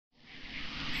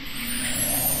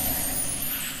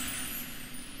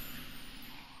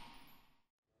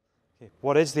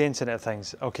What is the Internet of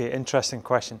Things? Okay, interesting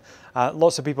question.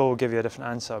 Lots of people will give you a different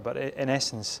answer, but in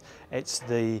essence, it's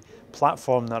the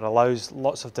platform that allows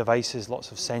lots of devices,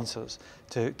 lots of sensors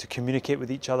to communicate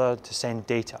with each other, to send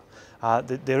data.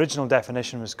 The original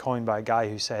definition was coined by a guy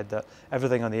who said that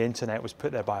everything on the internet was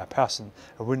put there by a person,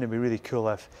 and wouldn't it be really cool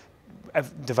if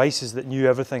devices that knew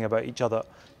everything about each other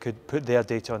could put their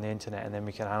data on the internet, and then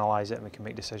we can analyze it and we can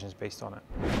make decisions based on it.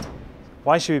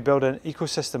 Why should we build an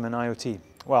ecosystem in IoT?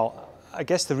 Well, I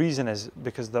guess the reason is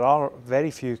because there are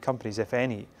very few companies, if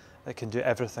any, that can do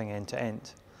everything end to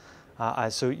end.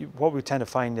 So what we tend to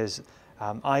find is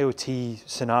IoT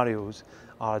scenarios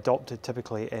are adopted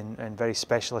typically in very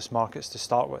specialist markets to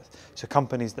start with. So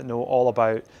companies that know all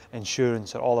about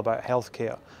insurance or all about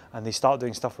healthcare, and they start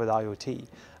doing stuff with IoT,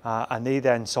 and they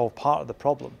then solve part of the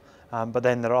problem. But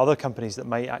then there are other companies that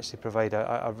might actually provide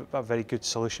a very good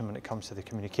solution when it comes to the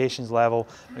communications level,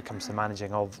 when it comes to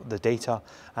managing of the data.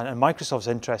 And Microsoft's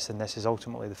interest in this is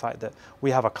ultimately the fact that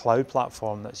we have a cloud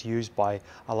platform that's used by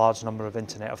a large number of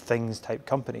Internet of Things type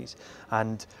companies.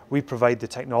 And we provide the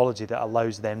technology that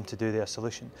allows them to do their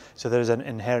solution. So there's an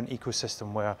inherent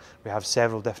ecosystem where we have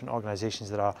several different organizations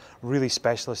that are really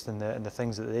specialist in the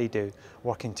things that they do,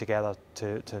 working together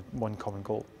to one common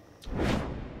goal.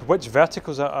 Which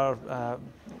verticals are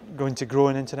going to grow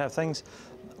in Internet of Things?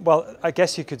 Well, I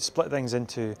guess you could split things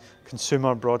into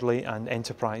consumer broadly and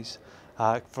enterprise.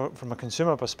 From a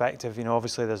consumer perspective,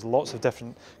 obviously there's lots of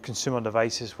different consumer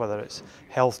devices, whether it's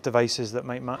health devices that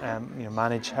might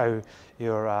manage how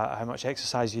much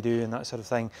exercise you do and that sort of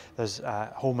thing. There's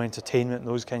home entertainment,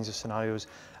 those kinds of scenarios,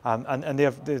 and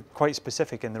they're quite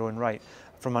specific in their own right.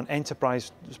 From an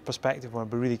enterprise perspective, when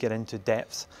we really get into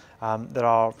depth, there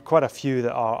are quite a few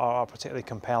that are particularly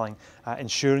compelling.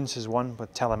 Insurance is one,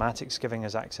 with telematics giving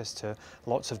us access to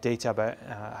lots of data about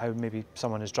how maybe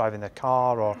someone is driving their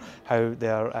car or how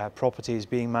their property is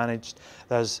being managed.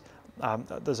 There's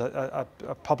a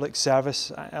public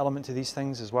service element to these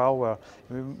things as well, where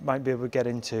we might be able to get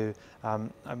into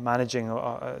managing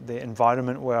the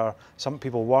environment where some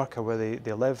people work or where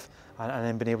they live, and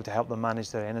then being able to help them manage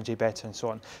their energy better and so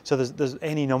on. So there's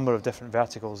any number of different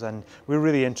verticals, and we're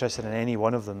really interested in any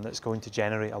one of them that's going to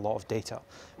generate a lot of data,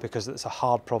 because it's a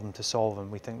hard problem to solve,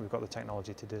 and we think we've got the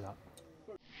technology to do that.